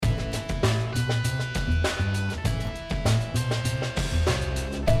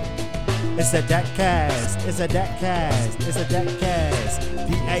It's a DACcast. It's a DACcast. It's a DACcast.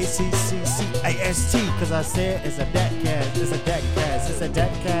 D-A-C-C-C-A-S-T. Cause I said it's a DACcast. It's a DACcast. It's a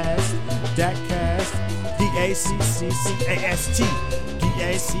DACcast. DACcast. D-A-C-C-C-A-S-T.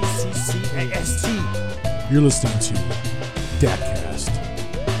 D-A-C-C-C-A-S-T. You're listening to DACcast,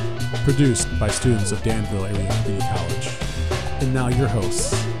 produced by students of Danville Area Community College. And now your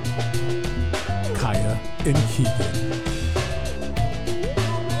hosts, Kaya and Keegan.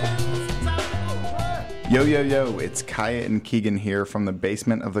 Yo, yo, yo, it's Kaya and Keegan here from the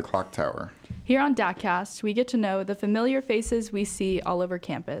basement of the clock tower. Here on DACcast, we get to know the familiar faces we see all over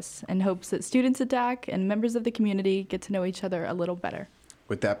campus in hopes that students at DAC and members of the community get to know each other a little better.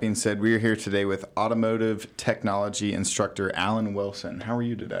 With that being said, we are here today with automotive technology instructor Alan Wilson. How are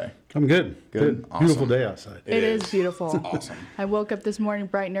you today? I'm good. Good. Awesome. Beautiful day outside. It is beautiful. It's awesome. I woke up this morning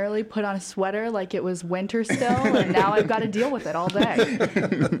bright and early, put on a sweater like it was winter still, and now I've got to deal with it all day.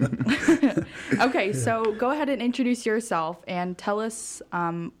 Okay, so go ahead and introduce yourself and tell us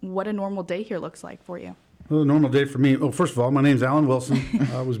what a normal day here looks like for you. Well, a normal day for me. Well, first of all, my name's Alan Wilson.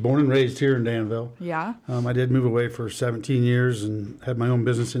 I was born and raised here in Danville. Yeah. I did move away for 17 years and had my own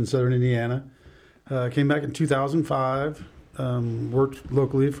business in southern Indiana. Came back in 2005, worked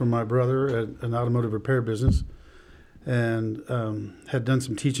locally for my brother at an automotive repair business, and had done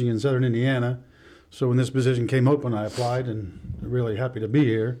some teaching in southern Indiana. So when this position came open, I applied, and really happy to be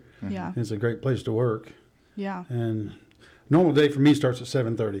here. Yeah. It's a great place to work. Yeah. And normal day for me starts at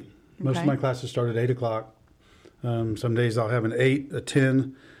 7:30. Most Okay. of my classes start at 8 o'clock. Some days I'll have an 8, a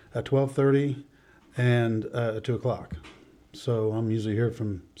 10, a 12:30, and a 2 o'clock. So I'm usually here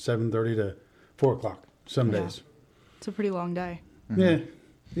from 7:30 to 4 o'clock some Yeah. days. It's a pretty long day. Yeah.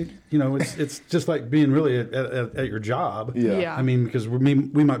 It's just like being really at your job. Yeah. I mean, because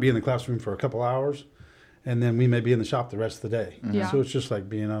we might be in the classroom for a couple hours, and then we may be in the shop the rest of the day. Yeah. So it's just like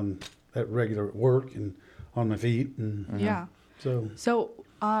being at regular work and on my feet. And Yeah. so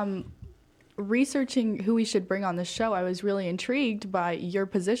Researching who we should bring on the show, I was really intrigued by your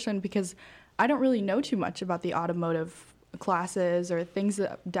position because I don't really know too much about the automotive classes or things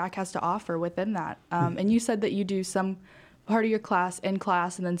that DAC has to offer within that. And you said that you do some part of your class in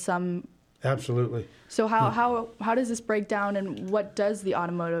class and then some. absolutely. So how does this break down and what does the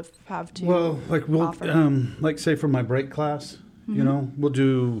automotive have to Well, like say for my break class, we'll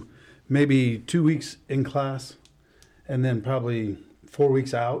do maybe 2 weeks in class and then probably 4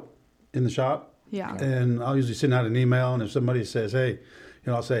 weeks out in the shop. Yeah. And I'll usually send out an email, and if somebody says, hey,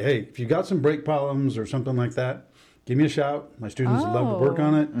 I'll say, hey, if you got some brake problems or something like that, give me a shout. My students would love to work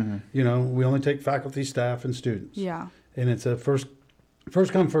on it. Mm-hmm. We only take faculty, staff, and students. Yeah. And it's a first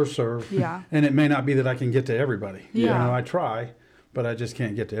come, first serve. Yeah. And it may not be that I can get to everybody. Yeah. I try, but I just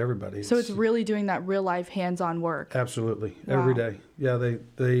can't get to everybody. So it's really doing that real life hands-on work. Absolutely. Wow. Every day. Yeah,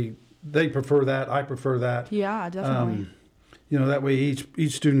 they prefer that. I prefer that. Yeah, definitely. That way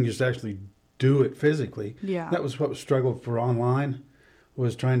each student gets to actually do it physically. Yeah. That was what was struggled for online,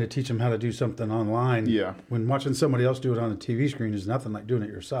 was trying to teach them how to do something online. Yeah. When watching somebody else do it on a TV screen is nothing like doing it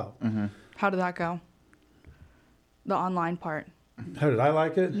yourself. Mm-hmm. How did that go? The online part. How did I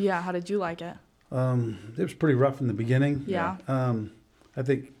like it? Yeah, how did you like it? It was pretty rough in the beginning. Yeah. I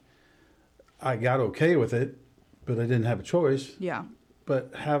think I got okay with it, but I didn't have a choice. Yeah.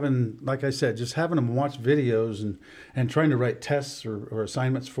 But like I said, just having them watch videos and trying to write tests or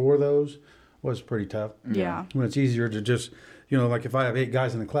assignments for those was pretty tough. Yeah. When it's easier to just, like if I have 8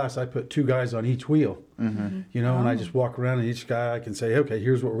 guys in the class, I put 2 guys on each wheel, and I just walk around and each guy I can say, okay,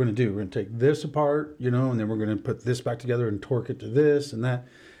 here's what we're going to do. We're going to take this apart, and then we're going to put this back together and torque it to this and that.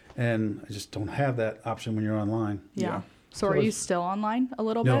 And I just don't have that option when you're online. Yeah. So So are you it's- still online a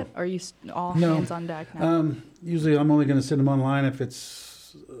little No. bit? Or are you all No. hands on deck now? Usually I'm only going to send them online if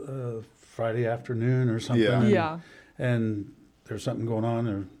it's Friday afternoon or something. Yeah. Yeah. And there's something going on,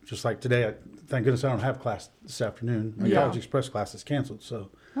 or just like today, thank goodness I don't have class this afternoon. My Yeah. College Express class is canceled. So,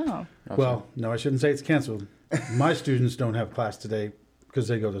 Oh. well, no, I shouldn't say it's canceled. My students don't have class today because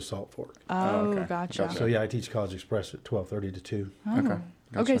they go to Salt Fork. Oh, okay. gotcha. Gotcha. So yeah, I teach College Express at 12:30 to 2, Oh. Okay.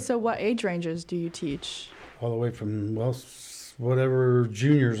 Okay, Gotcha. so what age ranges do you teach? all the way from whatever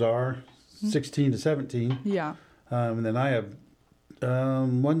juniors are, 16 to 17. Yeah. And then I have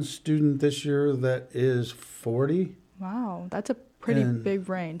one student this year that is 40. Wow, that's a pretty And- big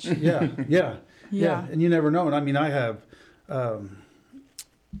range. Yeah. Yeah. And you never know. And I mean, I have,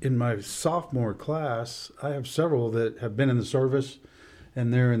 in my sophomore class, I have several that have been in the service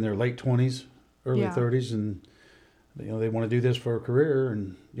and they're in their late 20s, early Yeah. 30s. And, they want to do this for a career.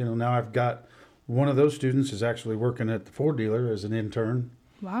 And, now I've got one of those students is actually working at the Ford dealer as an intern.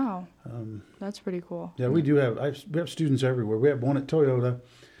 Wow. That's pretty cool. Yeah, we have students everywhere. We have one at Toyota.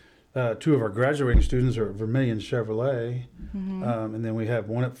 Two of our graduating students are at Vermilion Chevrolet, and then we have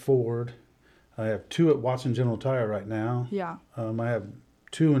one at Ford. I have two at Watson General Tire right now. Yeah. I have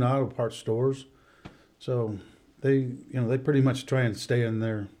two in auto parts stores. So they pretty much try and stay in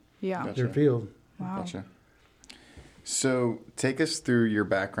their Yeah. Gotcha. field. Wow. Gotcha. So take us through your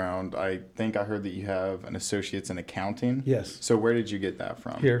background. I think I heard that you have an associate's in accounting. Yes. So where did you get that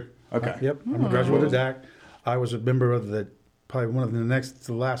from? Here. Okay. Yep. I'm a graduate of DAC. I was a member of probably one of the next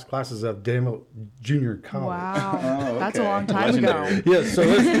to last classes of Danville Junior College. Wow. Oh, That's a okay. long time Legendary. ago. Yes, so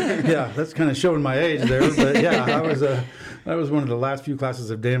that's kind of showing my age there. But yeah, I was one of the last few classes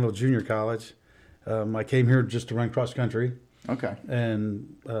of Danville Junior College. I came here just to run cross country, Okay.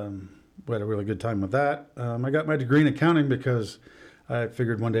 and we had a really good time with that. I got my degree in accounting because I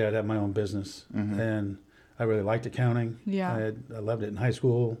figured one day I'd have my own business, and I really liked accounting. Yeah. I loved it in high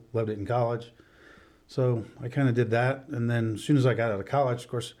school, loved it in college. So I kind of did that, and then as soon as I got out of college, of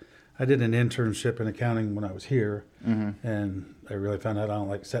course, I did an internship in accounting when I was here, and I really found out I don't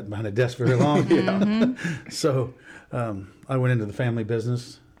like sitting behind a desk very long. So I went into the family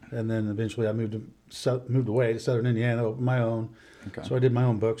business, and then eventually I moved away to Southern Indiana, opened my own. Okay. So I did my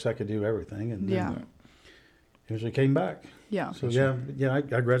own books. I could do everything, and Yeah. then eventually came back. Yeah. So I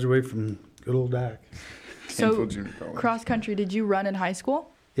graduated from good old DAC. So Danville Junior College. cross country, did you run in high school?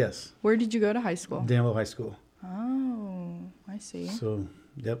 Yes, Where did you go to high school? Danville High School. Oh, I see. So,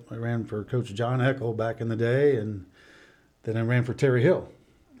 I ran for Coach John Eckel back in the day, and then I ran for Terry Hill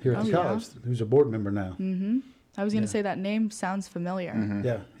here at Oh, the yeah? college, who's a board member now. I was going to Yeah. say that name sounds familiar.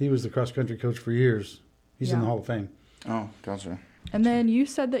 Yeah, he was the cross country coach for years. He's in Yeah. the Hall of Fame. Oh, gotcha. And then you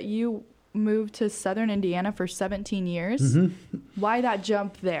said that you moved to Southern Indiana for 17 years. Why that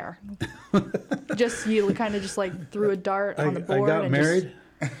jump there? Just you kind of just like threw a dart on the I board. got and married,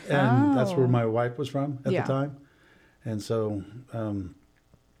 and that's where Oh. my wife was from at Yeah. the time. And so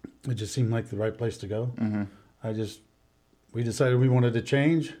it just seemed like the right place to go. We decided we wanted to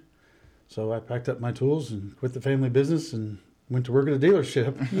change. So I packed up my tools and quit the family business and went to work at a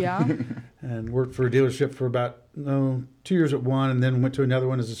dealership. Yeah. And worked for a dealership for about 2 years at one, and then went to another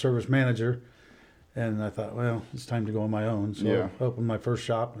one as a service manager. And I thought, well, it's time to go on my own. So Yeah. I opened my first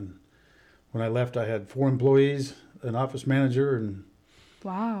shop, and when I left, I had 4 employees, an office manager, and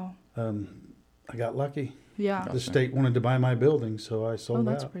Wow. I got lucky. Yeah. The state wanted to buy my building, so I Oh, sold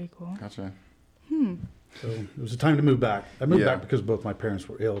that's out. pretty cool. Gotcha. So it was a time to move back. I moved Yeah. back because both my parents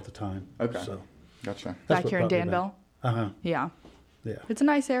were ill at the time. Okay. So Gotcha. that's Back what here in brought me back. Danville. Uh-huh. Yeah. Yeah. It's a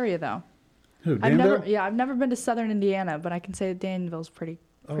nice area though. Who, I've Danville? I've never been to Southern Indiana, but I can say that Danville's pretty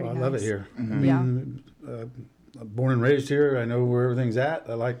Oh, pretty I love it nice. here. I Yeah. mean, I'm born and raised here. I know where everything's at.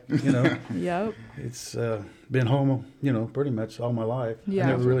 I like, Yep. it's been home, pretty much all my life. Yeah. I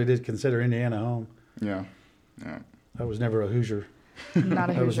never really did consider Indiana home. Yeah. Yeah. I was never a Hoosier. Not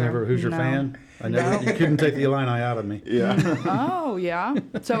a Hoosier. I was never a Hoosier No. fan. You couldn't take the Illini out of me. Yeah. Oh, yeah.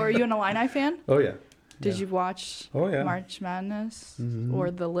 So are you an Illini fan? Oh, yeah. Did Yeah. you watch Oh, yeah. March Madness Mhm. or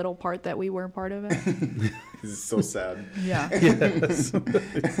the little part that we were part of it? This is so sad. Yeah. Yes.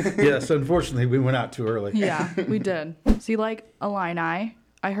 Yes, unfortunately, we went out too early. Yeah, we did. So you like Illini.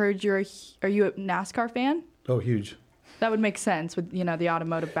 I heard are you a NASCAR fan? Oh, huge. That would make sense with, the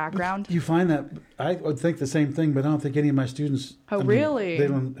automotive background. You find that I would think the same thing, but I don't think any of my students. Oh, really? They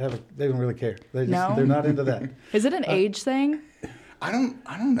don't really care. No? They're not into that. Is it an age thing? I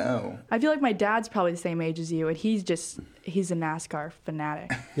don't know. I feel like my dad's probably the same age as you, and he's a NASCAR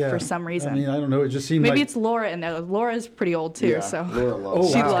fanatic Yeah. for some reason. I mean, I don't know. It just seemed Maybe like it's Laura, and Laura's pretty old too, Yeah. so Laura Oh,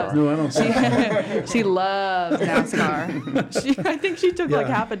 loves She wow. loves- No, I don't. See, she loves NASCAR. I think she took like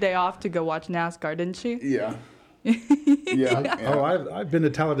Yeah. half a day off to go watch NASCAR, didn't she? Yeah. Yeah. Oh, I've been to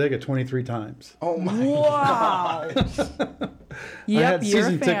Talladega 23 times. Oh my. Wow. I had you're a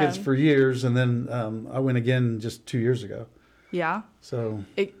season tickets fan. for years, and then I went again just 2 years ago. Yeah. So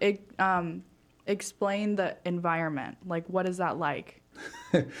Explain the environment. Like, what is that like?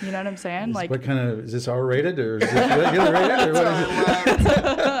 You know what I'm saying? Like, what kind of is this R rated or is this regular rated or what is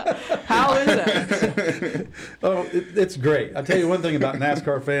it? how is it? Oh, it's great. I'll tell you one thing about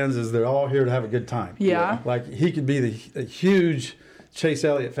NASCAR fans is they're all here to have a good time. Yeah. Like he could be a huge Chase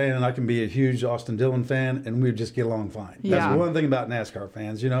Elliott fan and I can be a huge Austin Dillon fan and we just get along fine. Yeah. That's one thing about NASCAR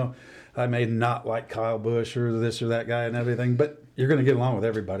fans. I may not like Kyle Busch or this or that guy and everything, but you're going to get along with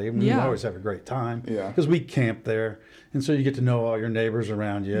everybody. And we Yeah. always have a great time. Yeah. Because we camp there. And so you get to know all your neighbors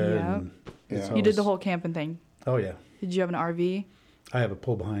around you. Yeah. And it's Yeah. You did the always- whole camping thing. Oh, yeah. Did you have an RV? I have a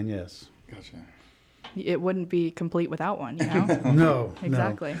pull behind, yes. Gotcha. It wouldn't be complete without one, you know? No.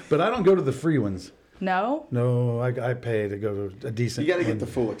 Exactly. No. But I don't go to the free ones. No? No, I pay to go to a decent. You got to get one. the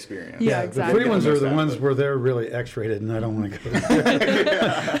full experience. Yeah, The exactly. free ones are the Exactly. ones where they're really X-rated, and I don't want to go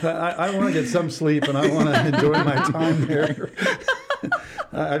there. I want to get some sleep, and I want to enjoy my time there.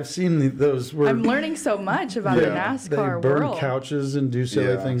 I've seen those where I'm learning so much about the they NASCAR burn world. couches and do silly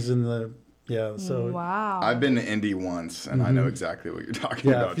Yeah. things in the So Wow. I've been to Indy once, and I know exactly what you're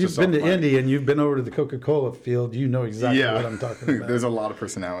talking about. if you've just been off to my- Indy and you've been over to the Coca-Cola field, you know exactly what I'm talking about. There's a lot of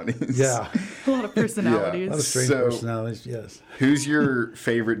personalities. Yeah, a lot of personalities. a lot of strange So- personalities. Yes. Who's your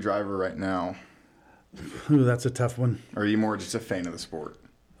favorite driver right now? Ooh, that's a tough one. Or are you more just a fan of the sport?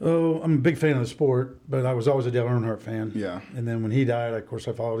 Oh, I'm a big fan of the sport, but I was always a Dale Earnhardt fan. Yeah. And then when he died, of course,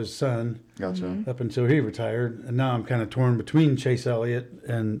 I followed his son Gotcha. up until he retired, and now I'm kind of torn between Chase Elliott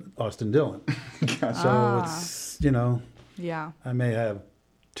and Austin Dillon. So it's Yeah. I may have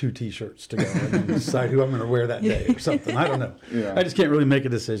 2 T-shirts to go and then decide who I'm going to wear that day or something. I don't know. Yeah. I just can't really make a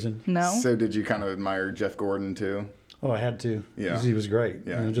decision. No. So did you kind of admire Jeff Gordon too? Oh, I had to. Yeah. 'Cause he was great.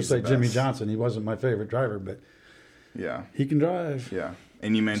 Yeah, Just he's like the Jimmy best. Johnson, he wasn't my favorite driver, but Yeah. he can drive. Yeah.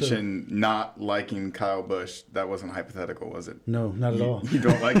 And you mentioned not liking Kyle Busch. That wasn't hypothetical, was it? No, not at all. You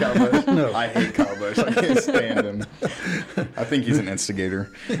don't like Kyle Busch? No. I hate Kyle Busch. I can't stand him. I think he's an instigator.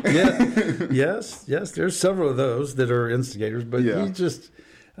 Yeah. Yes. There's several of those that are instigators, but Yeah. he just,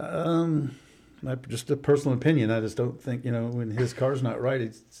 just a personal opinion. I just don't think when his car's not right,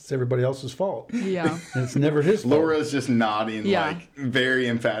 it's everybody else's fault, Yeah. and it's never his fault. Laura's just nodding Yeah. like very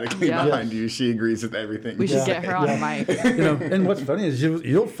emphatically Yeah. behind you. She agrees with everything. We you should say. get her on mic. And what's funny is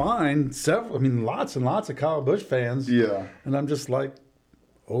you'll find several. I mean, lots and lots of Kyle Busch fans. Yeah. And I'm just like,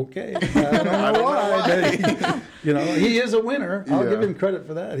 okay, I don't know why. But, he is a winner. I'll give Yeah. him credit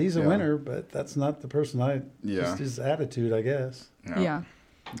for that. He's a Yeah. winner, but that's not the person Yeah. just his attitude, I guess. Yeah.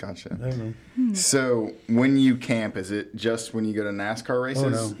 Gotcha. I don't know. So when you camp, is it just when you go to NASCAR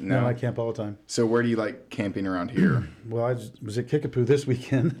races? Oh, no. I camp all the time. So where do you like camping around here? Well, I was at Kickapoo this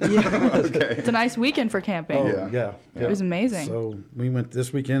weekend. Okay. It's a nice weekend for camping. Oh, yeah. It was amazing. So we went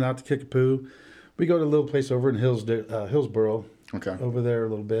this weekend out to Kickapoo. We go to a little place over in Hillsboro, Okay. over there a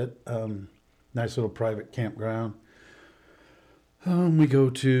little bit. Nice little private campground. We go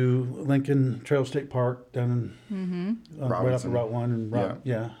to Lincoln Trail State Park down right off Robinson. of Route 1.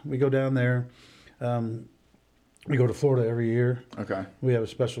 And we go down there. We go to Florida every year. Okay. We have a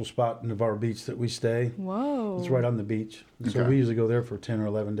special spot in Navarre Beach that we stay. Whoa. It's right on the beach. And So Okay. we usually go there for 10 or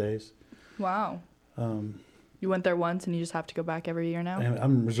 11 days. Wow. You went there once and you just have to go back every year now? And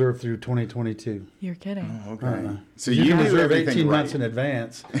I'm reserved through 2022. You're kidding. Okay. So You you can do reserve everything 18 right. months in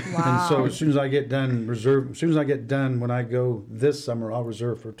advance. Wow. And so as soon as I get done when I go this summer, I'll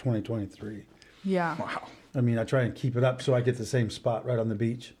reserve for 2023. Yeah. Wow. I mean, I try and keep it up so I get the same spot right on the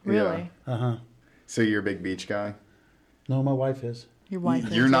beach. Really? So you're a big beach guy? No, my wife is. Your wife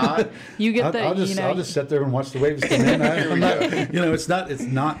is. You're not? You get I'll just sit there and watch the waves come in. I'm not, it's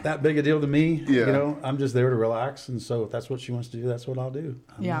not that big a deal to me. Yeah. I'm just there to relax, and so if that's what she wants to do, that's what I'll do.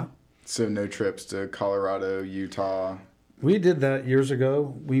 Yeah. So no trips to Colorado, Utah? We did that years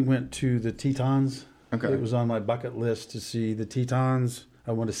ago. We went to the Tetons. Okay. It was on my bucket list to see the Tetons.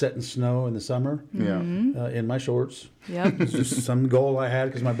 I want to sit in snow in the summer Yeah. in my shorts. Yep. It's just some goal I had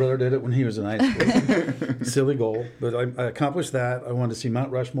because my brother did it when he was in high school. Silly goal, but I accomplished that. I wanted to see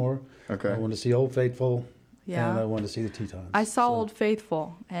Mount Rushmore. Okay. I wanted to see Old Faithful. Yeah. And I wanted to see the Tetons. I saw So- Old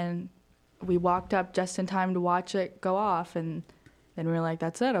Faithful, and we walked up just in time to watch it go off, and then we were like,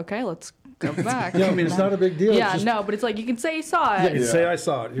 "That's it, okay, let's go back." Yeah, I mean, it's not a big deal. Yeah, It's just, no, but it's like you can say you saw Yeah, it. you say I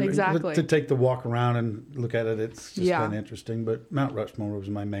saw it. Exactly. To take the walk around and look at it, it's just Yeah. kind of interesting. But Mount Rushmore was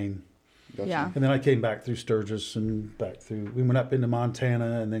my main. Gotcha. Yeah. And then I came back through Sturgis and back through. We went up into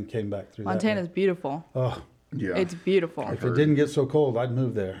Montana and then came back through. Montana's That beautiful. way. Oh, Yeah. It's beautiful. if it didn't get so cold, I'd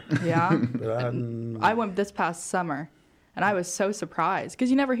move there. Yeah. But I went this past summer, and I was so surprised because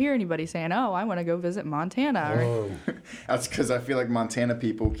you never hear anybody saying, "Oh, I want to go visit Montana." Or, oh, That's because I feel like Montana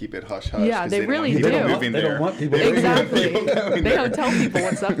people keep it hush hush. Yeah, 'cause they don't really want people do. moving they there. don't want people. Exactly. People going They there. don't tell people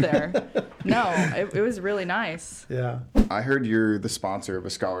what's up there. No, it was really nice. Yeah. I heard you're the sponsor of a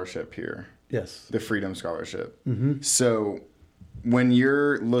scholarship here, Yes. the Freedom Scholarship. Mm-hmm. So when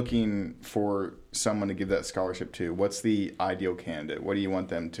you're looking for someone to give that scholarship to, what's the ideal candidate? What do you want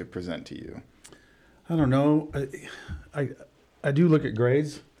them to present to you? I don't know. I do look at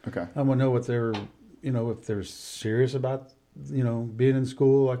grades. Okay. I want to know what they're, if they're serious about, being in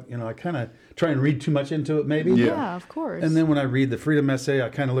school. I kind of try and read too much into it, maybe. Yeah. Yeah, of course. And then when I read the Freedom essay, I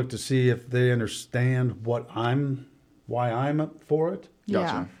kind of look to see if they understand why I'm up for it.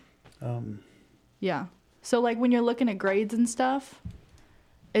 Gotcha. Yeah. So like when you're looking at grades and stuff,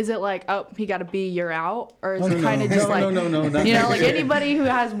 Is it like, oh, he got a B, you're out? Or is Oh, it no, kind of no, just no, like, no, no, not you know, that. like anybody who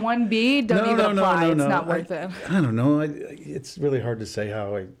has one B, don't even apply. It's not worth it. I don't know. It's really hard to say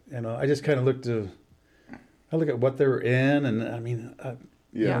how I just kind of look at what they're in, and I mean,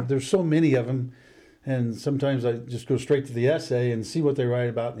 Yeah. there's so many of them, and sometimes I just go straight to the essay and see what they write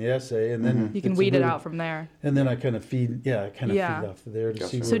about in the essay, and then You can it's weed it really- out from there. And then I kind of feed, feed off there to Gotcha.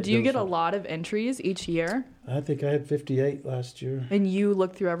 see. Where So it do you goes get a from. lot of entries each year? I think I had 58 last year. And you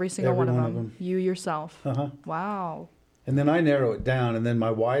look through every single Every one one of of them? them. You yourself? Uh huh. Wow. And then I narrow it down, and then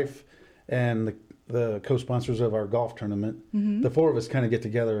my wife and the co-sponsors of our golf tournament, Mm-hmm. the four of us kind of get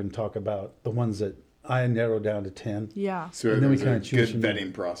together and talk about the ones that I narrow down to 10. Yeah. So And then we there's a kinda choose good from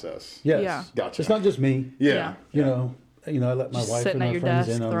vetting process. Yes. Yeah. Gotcha. It's not just me. Yeah. You know, I let my Just wife sitting and at my your friends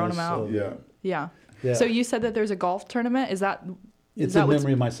desk, in on throwing this. them out. So, Yeah. Yeah. yeah. So you said that there's a golf tournament. Is that It's that in what's-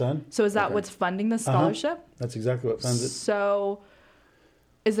 memory of my son. so? Is that Okay. what's funding the scholarship? That's exactly what funds it. So,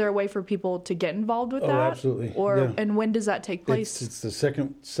 is there a way for people to get involved with Oh, that? absolutely. Or Yeah. and when does that take place? It's the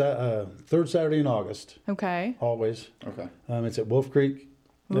third Saturday in August, Okay. always. Okay. It's at Wolf Creek.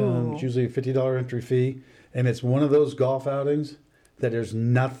 Ooh. It's usually a $50 entry fee, and it's one of those golf outings that there's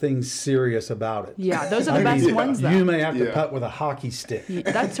nothing serious about it. Yeah, those are the I best mean, ones though. You may have to Yeah. putt with a hockey stick.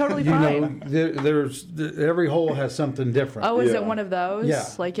 That's totally You fine. know, every hole has something different. Oh, is Yeah. it one of those? yeah,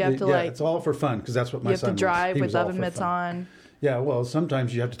 Like you have to yeah, like it's all for fun because that's what my you have son to was. drive He with was all oven for mitts fun. on. Yeah, well,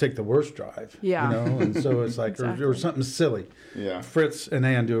 sometimes you have to take the worst drive. Yeah. You know, and so it's like Exactly. or something silly. Yeah. Fritz and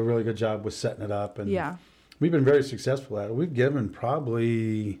Ann do a really good job with setting it up, and Yeah. we've been very successful at it. We've given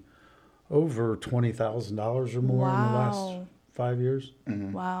probably over $20,000 or more in the last Wow. 5 years.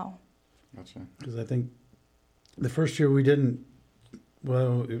 Mm-hmm. Wow. Gotcha. Because I think the first year we didn't,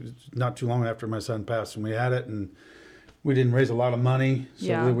 well, it was not too long after my son passed, and we had it, and we didn't raise a lot of money, so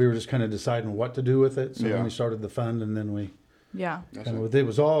Yeah. we were just kind of deciding what to do with it. So Yeah. then we started the fund, and then we Yeah. Gotcha. kind of, it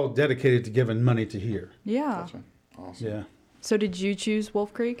was all dedicated to giving money to here. Yeah. Gotcha. Awesome. Yeah. So did you choose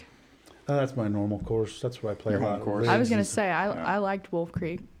Wolf Creek? That's my normal course. That's where I play Your a home lot. of course. I was leagues gonna and- say Yeah. I liked Wolf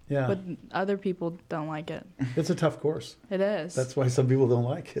Creek, Yeah, but other people don't like it. it's a tough course. It is. That's why some people don't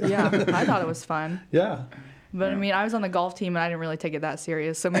like it. Yeah, I thought it was fun. Yeah. But I Yeah. mean, I was on the golf team and I didn't really take it that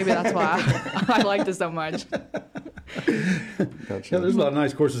serious, so maybe that's why I liked it so much. Gotcha. Yeah, there's a lot of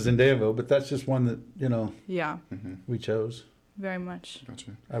nice courses in Danville, but that's just one that, Yeah, Mm-hmm. we chose. very much.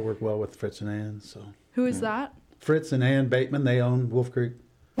 Gotcha. I work well with Fritz and Ann, so. Who is that? Fritz and Ann Bateman, they own Wolf Creek.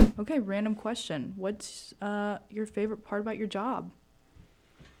 Okay, random question. What's your favorite part about your job?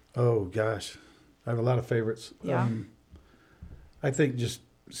 Oh, gosh. I have a lot of favorites. Yeah. I think just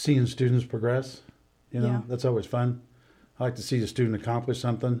seeing students progress, Yeah. that's always fun. I like to see a student accomplish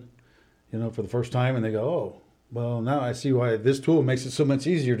something, for the first time, and they go, oh, well, now I see why this tool makes it so much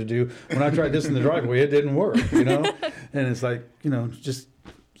easier to do. When I tried this in the driveway, it didn't work, And it's like, just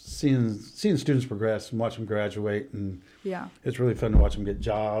seeing students progress and watch them graduate, and Yeah, it's really fun to watch them get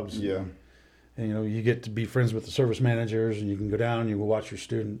jobs. Yeah. And, you get to be friends with the service managers, and you can go down and you can watch your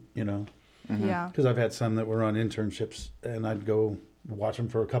student, Mm-hmm. yeah, Because I've had some that were on internships, and I'd go watch them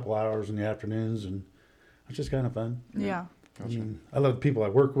for a couple hours in the afternoons, and it's just kind of fun. yeah. Gotcha. I love the people I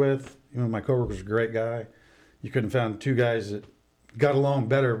work with. My coworker's a great guy. You couldn't have found two guys that got along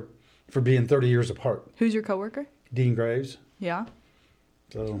better for being 30 years apart. Who's your coworker? Dean Graves. Yeah,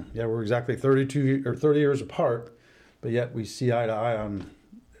 So yeah, we're exactly 30 years apart, but yet we see eye to eye on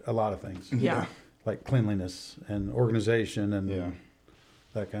a lot of things, yeah. like cleanliness and organization and Yeah.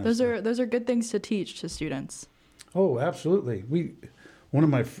 that kind of Those stuff. are good things to teach to students. Oh, absolutely.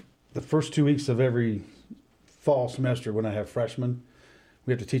 One of the first 2 weeks of every fall semester when I have freshmen,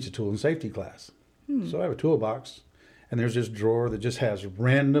 we have to teach a tool and safety class. So I have a toolbox, and there's this drawer that just has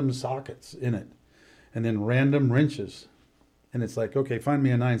random sockets in it, and then random wrenches, and it's like, okay, find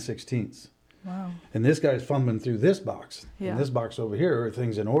me a 9/16. Wow. And this guy's fumbling through this box, Yeah. and this box over here,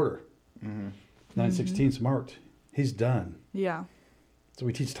 everything's in order. Mm-hmm. 9/16 marked. He's done. Yeah, So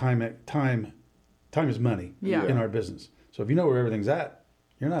we teach time is money Yeah. in our business. So if you know where everything's at,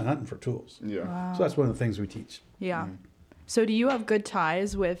 you're not hunting for tools. Yeah. wow. So that's one of the things we teach. Yeah. Mhm. So do you have good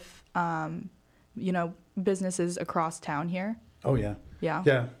ties with, businesses across town here? Oh yeah, Yeah.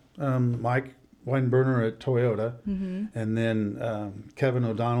 yeah. Mike Weinberner at Toyota, Mm-hmm. and then Kevin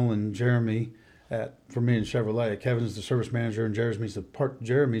O'Donnell and Jeremy at Vermillion Chevrolet. Kevin's the service manager, and Jeremy's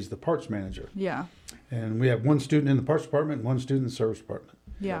the parts manager. Yeah. And we have one student in the parts department and one student in the service department.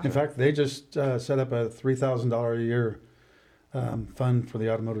 Yeah. In fact, they just set up a $3,000 a year fund for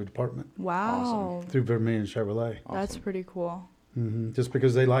the automotive department Wow. through Vermillion Chevrolet. That's Awesome. pretty cool. Just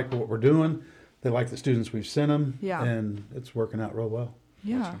because they like what we're doing, they like the students we've sent them, Yeah. and it's working out real well.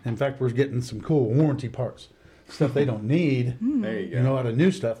 Yeah. In fact, we're getting some cool warranty parts. stuff they don't need, There you go. you know, out of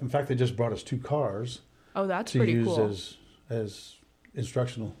new stuff. In fact, they just brought us 2 cars Oh, that's to pretty use cool. as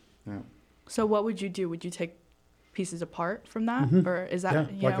instructional. So what would you do? Would you take pieces apart from that, or is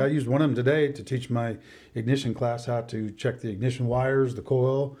that Yeah, like I used one of them today to teach my ignition class how to check the ignition wires, the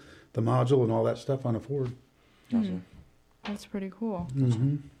coil, the module, and all that stuff on a Ford. That's pretty cool.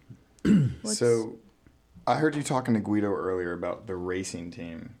 What's- So, I heard you talking to Guido earlier about the racing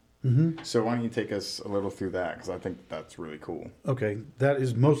team. So why don't you take us a little through that? Because I think that's really cool. Okay, that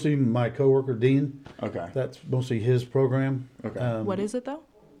is mostly my coworker Dean. Okay. That's mostly his program. Okay. what is it though?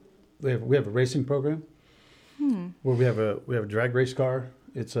 We have a racing program where we have a drag race car.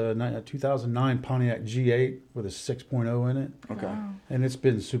 It's a 2009 Pontiac G8 with a 6.0 in it, Okay. Wow. and it's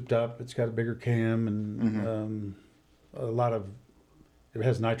been souped up. It's got a bigger cam and a lot of. It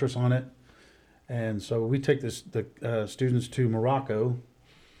has nitrous on it, and so we take the students to Morocco.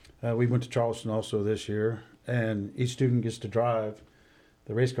 We went to Charleston also this year, and each student gets to drive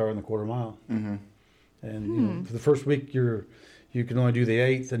the race car in the quarter mile. And you know, for the first week, you can only do the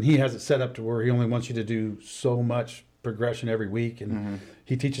 8th, and he has it set up to where he only wants you to do so much progression every week, and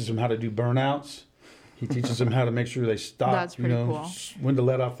he teaches them how to do burnouts. He teaches them how to make sure they stop. That's pretty cool. When to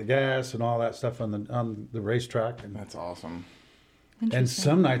let off the gas and all that stuff on the racetrack. And That's awesome. and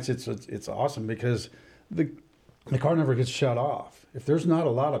some nights it's awesome because the car never gets shut off if there's not a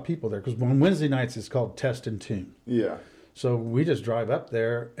lot of people there. Because on Wednesday nights it's called test and tune. Yeah. So we just drive up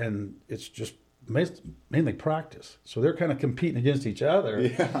there and it's just mainly practice. So they're kind of competing against each other,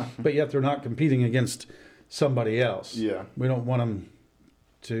 Yeah. but yet they're not competing against somebody else. Yeah. We don't want them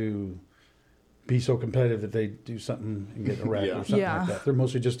to be so competitive that they do something and get a wreck Yeah. or something Yeah. like that. They're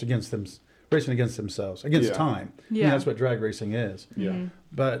mostly just racing against themselves, against Yeah. time. I mean, Yeah. that's what drag racing is. Yeah.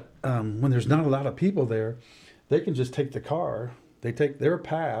 But when there's not a lot of people there, they can just take the car, they take their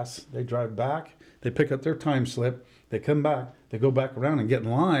pass, they drive back, they pick up their time slip, they come back, they go back around and get in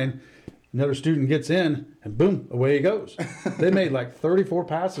line. Another student gets in, and boom, away he goes. They made like 34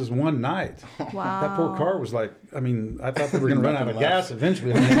 passes one night. Wow. That poor car was like, I mean, I thought they were going to run out of Nothing left. gas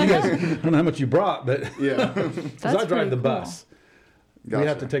eventually. I mean, you guys, I don't know how much you brought, but Yeah. because That's I drive pretty the cool. bus. We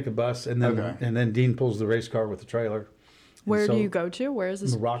have to Gotcha. take a bus, and then Okay. Dean pulls the race car with the trailer. Where so- do you go to? Where is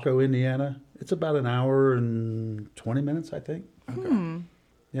this? Morocco, Indiana. It's about an hour and 20 minutes, I think.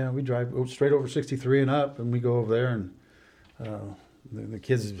 Yeah, we drive straight over 63 and up, and we go over there, and the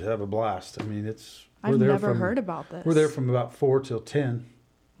kids have a blast. I mean, I've never heard about this. We're there from about 4 till 10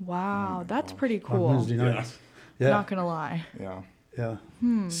 Wow, that's pretty on cool. Wednesday nights. Yeah, Not gonna lie. Yeah. yeah.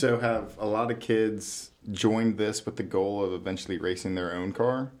 So have a lot of kids joined this with the goal of eventually racing their own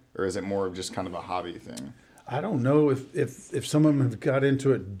car? Or is it more of just kind of a hobby thing? I don't know if some of them have got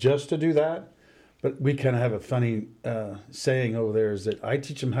into it just to do that, but we kind of have a funny saying over there is that I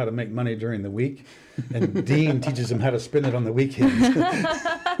teach them how to make money during the week, and Dean teaches them how to spend it on the weekends.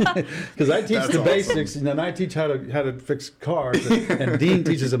 Because I teach That's the awesome. basics, and then I teach how to fix cars, and Dean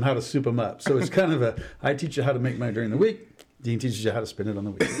teaches them how to soup them up. So it's kind of I teach you how to make money during the week. Dean teaches you how to spend it on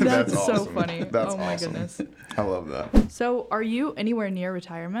the weekend. That's so awesome. funny. That's Oh my awesome. goodness. I love that. So, are you anywhere near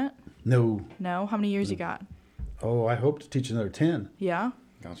retirement? No, No. How many years you got? oh, I hope to teach another 10. Yeah.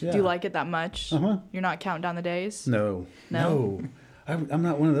 Gotcha. Yeah. Do you like it that much? Uh-huh. You're not counting down the days. No, No? I'm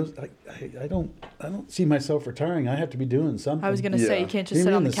not one of those. I don't see myself retiring. I have to be doing something. I was gonna say Yeah. you can't just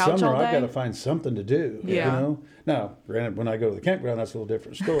Even sit on in the couch summer, all I've got day. to find something to do. Yeah. You know? Now, granted, when I go to the campground, that's a little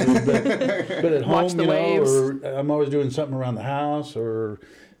different story. But at Watch home, the you know, waves. or I'm always doing something around the house, or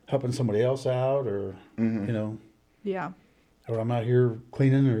helping somebody else out, or you know, Yeah. or I'm out here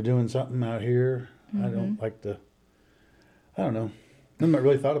cleaning or doing something out here. I Mm-hmm. don't like to. I don't know. I've not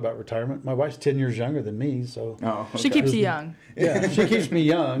really thought about retirement. My wife's 10 years younger than me, so Oh, She okay. keeps you young. yeah, she keeps me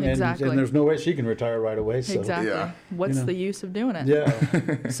young, Exactly. and there's no way she can retire right away. So Exactly. Yeah. What's You know. the use of doing it?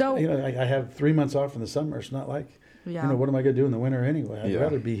 yeah, So, you know, I have 3 months off in the summer. It's not like yeah. you know, what am I going to do in the winter anyway? I'd Yeah.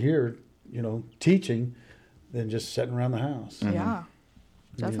 rather be here, you know, teaching than just sitting around the house. Yeah.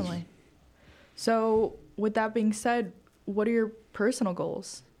 Definitely. So, with that being said, what are your personal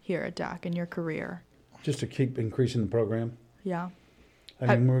goals here at DAC in your career? Just to keep increasing the program. Yeah.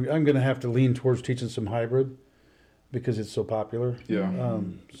 I mean, I'm going to have to lean towards teaching some hybrid because it's so popular. Yeah.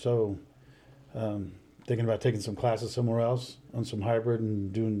 So, thinking about taking some classes somewhere else on some hybrid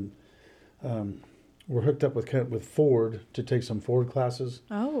and doing. We're hooked up with Ford to take some Ford classes.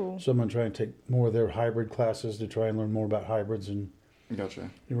 Oh. So I'm going to try and take more of their hybrid classes to try and learn more about hybrids, and Gotcha.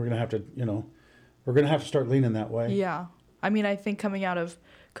 we're going to have to, you know, we're going to have to start leaning that way. Yeah. I mean, I think coming out of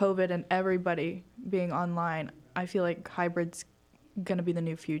COVID and everybody being online, I feel like hybrid's going to be the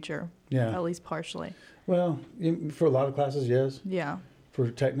new future, Yeah. at least partially. Well, for a lot of classes, yes. Yeah. For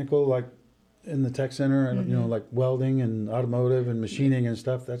technical, like in the tech center, and you know, like welding and automotive and machining and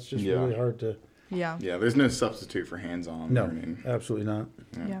stuff. That's just Yeah. really hard to. Yeah. Yeah, there's no substitute for hands-on No, learning. absolutely not.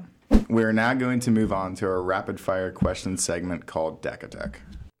 Yeah. We're now going to move on to our rapid-fire question segment called Deck Attack.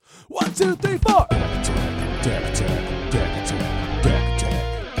 1, 2, 3, 4. Deck attack, deck attack, deck attack, deck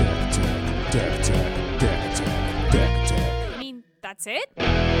attack, deck attack, deck attack, deck attack, deck attack. You mean that's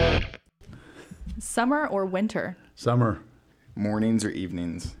it? Summer or winter? Summer, Mornings or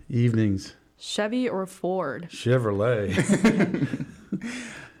evenings? evenings, Chevy or Ford? Chevrolet,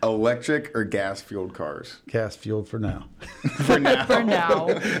 Electric or gas-fueled cars? gas fueled for now. For now. For now.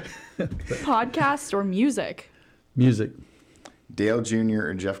 Podcast or music? Music, Dale Jr.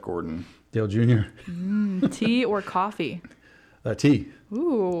 or Jeff Gordon? Dale Jr., Tea or coffee? tea,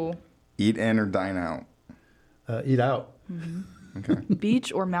 Ooh. Eat in or dine out? eat out, Okay.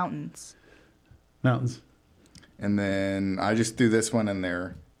 Beach or mountains? mountains, And then I just threw this one in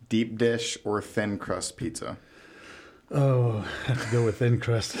there. Deep dish or thin crust pizza? Oh, I have to go with thin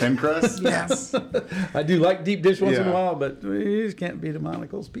crust. Thin crust? Yes. I do like deep dish once in a Yeah. while, but we just can't beat a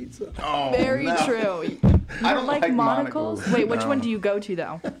Monocle's pizza. Oh, Very no. true. You I don't like monocles? monocles. Wait, which No. one do you go to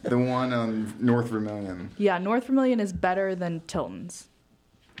though? The one on North Vermilion. Yeah, North Vermilion is better than Tilton's.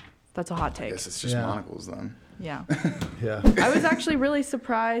 That's a hot I take. guess it's just Yeah. monocles then. Yeah. Yeah. I was actually really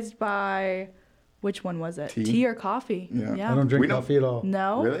surprised by which one was it? Tea? Or coffee? Yeah. I don't drink We don't- coffee at all.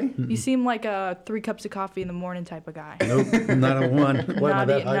 No. Really? You seem like a 3 cups of coffee in the morning type of guy. Nope, not a one. What, am I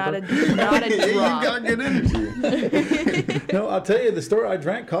that not hyper? a not Yeah, a you drop. got good energy. No, I'll tell you the story. I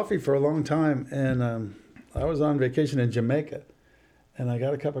drank coffee for a long time, and I was on vacation in Jamaica, and I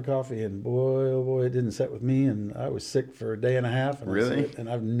got a cup of coffee, and boy, oh boy, it didn't set with me, and I was sick for a day and a half. And Really? And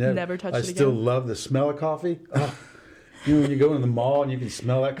I've never Never touched I it still again? love the smell of coffee. Oh, you know, when you go in the mall and you can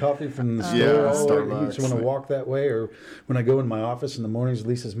smell that coffee from the store, Yeah, all the way, you Starbucks. just want to walk that way. Or when I go in my office in the mornings,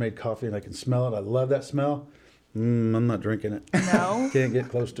 Lisa's made coffee, and I can smell it. I love that smell. I'm not drinking it. No. Can't get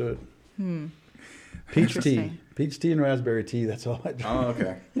close to it. Peach tea, Interesting. peach tea, and raspberry tea. That's all I drink. Oh,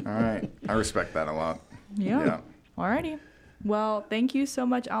 okay. All right. I respect that a lot. Yeah. Alrighty. Well, thank you so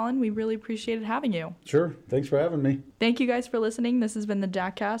much, Alan. We really appreciated having you. Sure. Thanks for having me. Thank you guys for listening. This has been the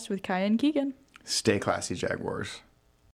Jackcast with Kaya and Keegan. Stay classy, Jaguars.